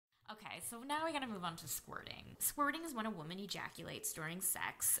so now we gotta move on to squirting. Squirting is when a woman ejaculates during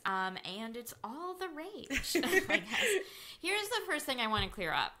sex, and it's all the rage, I guess. Here's the first thing I want to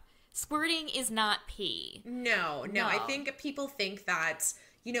clear up. Squirting is not pee. No. I think people think that,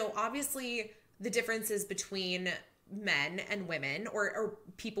 obviously the differences between men and women or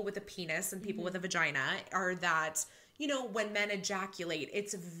people with a penis and people with a vagina are that, when men ejaculate,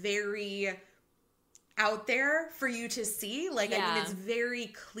 it's very out there for you to see. Like, I mean, it's very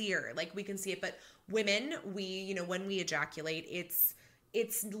clear. Like, we can see it. But women, when we ejaculate,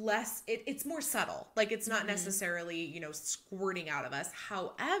 it's less, it's more subtle. Like, it's not necessarily, squirting out of us.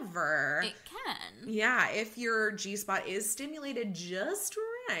 However, it can. Yeah, if your G-spot is stimulated just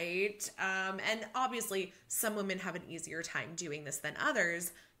right, and obviously some women have an easier time doing this than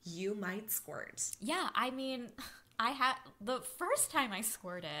others, you might squirt. Yeah, I mean, the first time I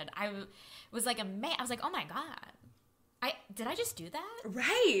squirted, I was like amazed. I was like, oh my God. Did I just do that?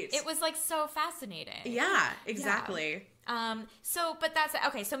 Right. It was like so fascinating. Yeah, exactly. Yeah. But that's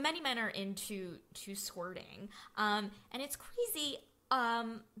okay. So many men are into squirting, and it's crazy.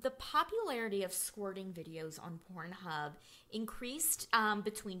 The popularity of squirting videos on Pornhub increased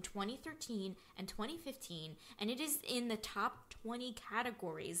between 2013 and 2015, and it is in the top 20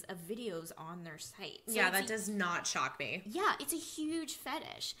 categories of videos on their site. So that does not shock me. Yeah, it's a huge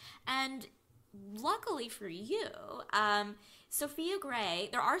fetish, and luckily for you, Sofia Gray,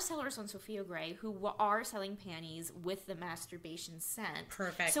 there are sellers on Sofia Gray who are selling panties with the masturbation scent.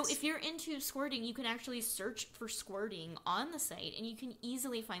 Perfect. So if you're into squirting, you can actually search for squirting on the site, and you can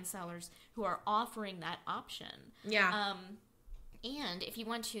easily find sellers who are offering that option. Yeah. And if you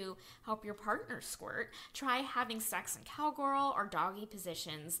want to help your partner squirt, try having sex in cowgirl or doggy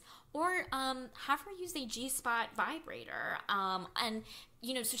positions, or have her use a G-spot vibrator, and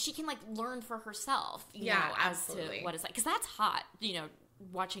so she can like learn for herself. Absolutely. As to what it's like, because that's hot.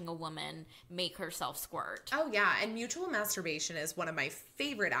 Watching a woman make herself squirt. Oh yeah, and mutual masturbation is one of my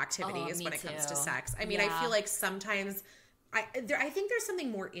favorite activities when it comes to sex. I mean, I feel like sometimes. I think there's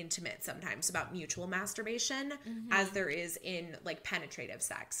something more intimate sometimes about mutual masturbation as there is in like penetrative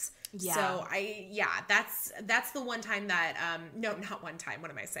sex. Yeah. So that's the one time that no, not one time.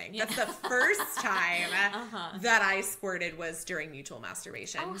 What am I saying? Yeah. That's the first time that I squirted was during mutual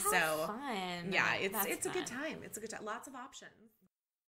masturbation. Oh, how fun. Yeah, it's a good time. It's a good time. Lots of options.